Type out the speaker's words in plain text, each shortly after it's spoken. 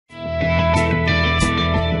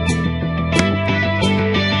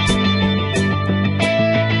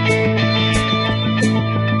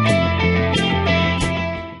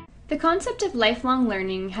concept of lifelong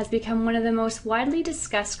learning has become one of the most widely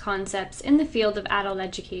discussed concepts in the field of adult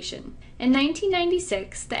education. In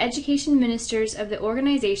 1996, the education ministers of the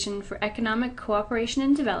Organization for Economic Cooperation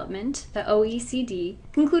and Development, the OECD,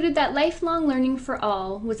 concluded that lifelong learning for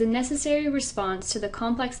all was a necessary response to the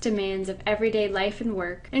complex demands of everyday life and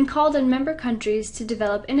work, and called on member countries to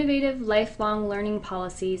develop innovative lifelong learning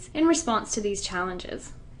policies in response to these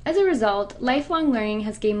challenges. As a result, lifelong learning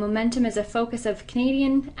has gained momentum as a focus of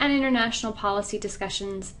Canadian and international policy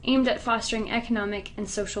discussions aimed at fostering economic and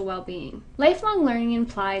social well-being. Lifelong learning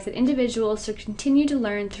implies that individuals should continue to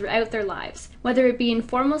learn throughout their lives, whether it be in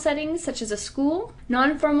formal settings such as a school,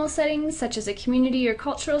 non-formal settings such as a community or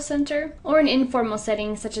cultural center, or in informal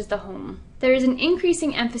settings such as the home. There is an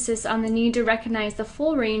increasing emphasis on the need to recognize the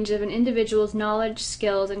full range of an individual's knowledge,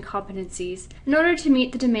 skills, and competencies in order to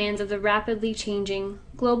meet the demands of the rapidly changing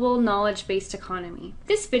global knowledge-based economy.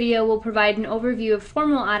 This video will provide an overview of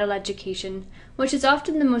formal adult education, which is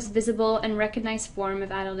often the most visible and recognized form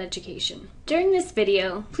of adult education. During this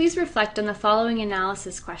video, please reflect on the following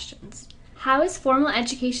analysis questions. How is formal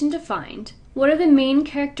education defined? What are the main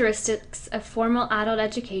characteristics of formal adult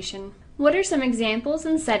education? What are some examples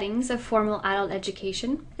and settings of formal adult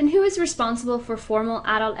education? And who is responsible for formal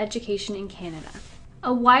adult education in Canada?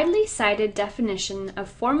 A widely cited definition of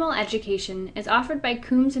formal education is offered by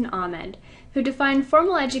Coombs and Ahmed, who define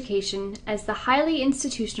formal education as the highly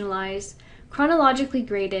institutionalized, chronologically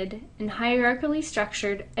graded, and hierarchically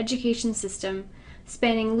structured education system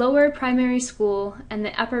spanning lower primary school and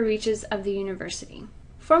the upper reaches of the university.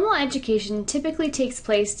 Formal education typically takes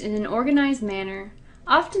place in an organized manner,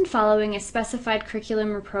 often following a specified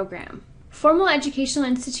curriculum or program. Formal educational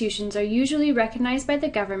institutions are usually recognized by the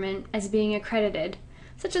government as being accredited,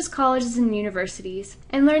 such as colleges and universities,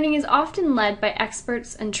 and learning is often led by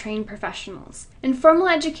experts and trained professionals. In formal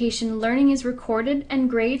education, learning is recorded and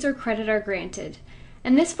grades or credit are granted,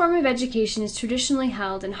 and this form of education is traditionally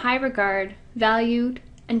held in high regard, valued,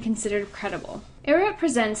 and considered credible. It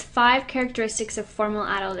presents 5 characteristics of formal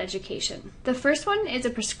adult education. The first one is a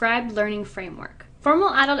prescribed learning framework.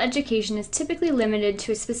 Formal adult education is typically limited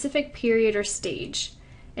to a specific period or stage.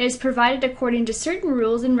 It is provided according to certain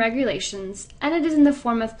rules and regulations, and it is in the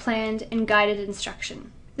form of planned and guided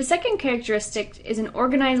instruction. The second characteristic is an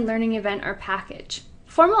organized learning event or package.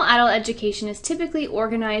 Formal adult education is typically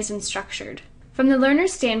organized and structured. From the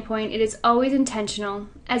learner's standpoint, it is always intentional,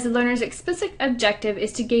 as the learner's explicit objective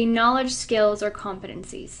is to gain knowledge, skills, or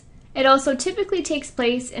competencies. It also typically takes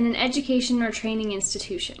place in an education or training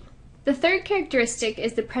institution. The third characteristic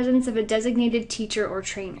is the presence of a designated teacher or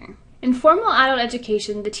trainer. In formal adult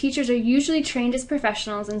education, the teachers are usually trained as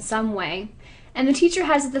professionals in some way, and the teacher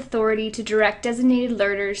has the authority to direct designated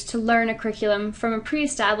learners to learn a curriculum from a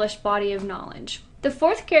pre-established body of knowledge. The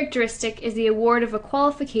fourth characteristic is the award of a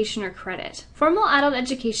qualification or credit. Formal adult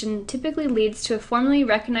education typically leads to a formally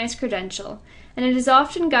recognized credential, and it is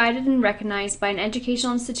often guided and recognized by an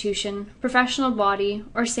educational institution, professional body,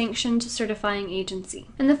 or sanctioned certifying agency.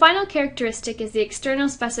 And the final characteristic is the external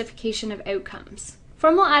specification of outcomes.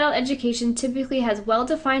 Formal adult education typically has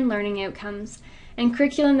well-defined learning outcomes and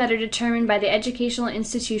curriculum that are determined by the educational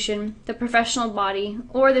institution, the professional body,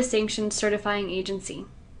 or the sanctioned certifying agency.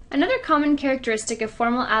 Another common characteristic of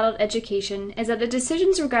formal adult education is that the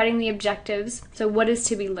decisions regarding the objectives, so what is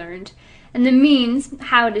to be learned, and the means,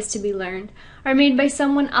 how it is to be learned, are made by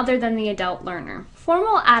someone other than the adult learner.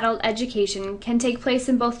 Formal adult education can take place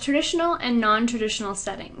in both traditional and non-traditional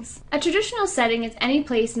settings. A traditional setting is any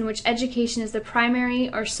place in which education is the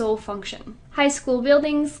primary or sole function. High school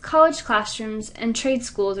buildings, college classrooms, and trade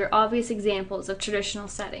schools are obvious examples of traditional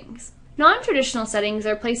settings. Non-traditional settings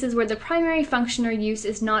are places where the primary function or use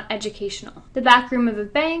is not educational. The back room of a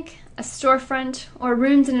bank, a storefront, or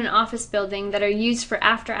rooms in an office building that are used for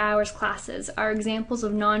after-hours classes are examples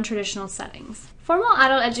of non-traditional settings. Formal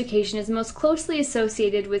adult education is most closely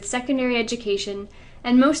associated with secondary education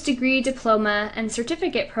and most degree, diploma, and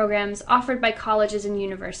certificate programs offered by colleges and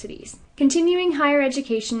universities. Continuing higher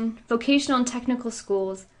education, vocational and technical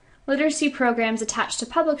schools, literacy programs attached to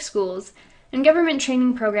public schools, and government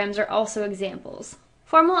training programs are also examples.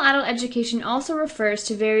 Formal adult education also refers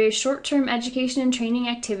to various short-term education and training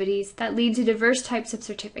activities that lead to diverse types of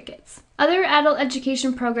certificates. Other adult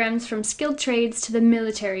education programs from skilled trades to the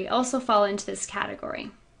military also fall into this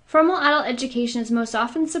category. Formal adult education is most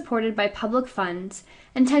often supported by public funds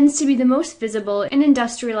and tends to be the most visible in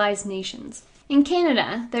industrialized nations. In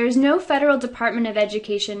Canada, there is no federal Department of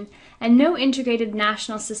Education and no integrated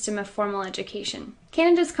national system of formal education.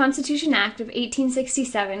 Canada's Constitution Act of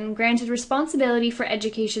 1867 granted responsibility for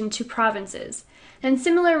education to provinces, and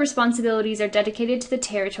similar responsibilities are dedicated to the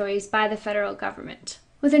territories by the federal government.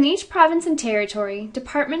 Within each province and territory,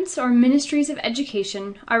 departments or ministries of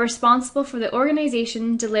education are responsible for the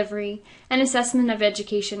organization, delivery, and assessment of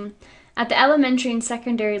education at the elementary and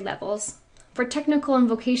secondary levels, for technical and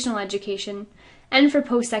vocational education, and for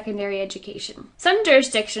post-secondary education. Some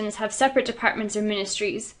jurisdictions have separate departments or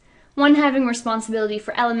ministries, one having responsibility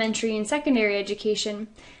for elementary and secondary education,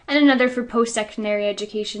 and another for post-secondary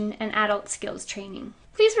education and adult skills training.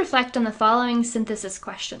 Please reflect on the following synthesis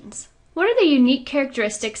questions. What are the unique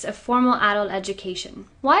characteristics of formal adult education?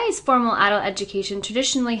 Why is formal adult education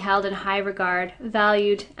traditionally held in high regard,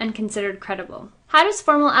 valued, and considered credible? How does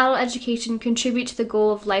formal adult education contribute to the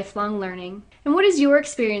goal of lifelong learning? And what is your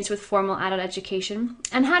experience with formal adult education?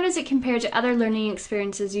 And how does it compare to other learning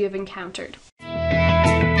experiences you have encountered?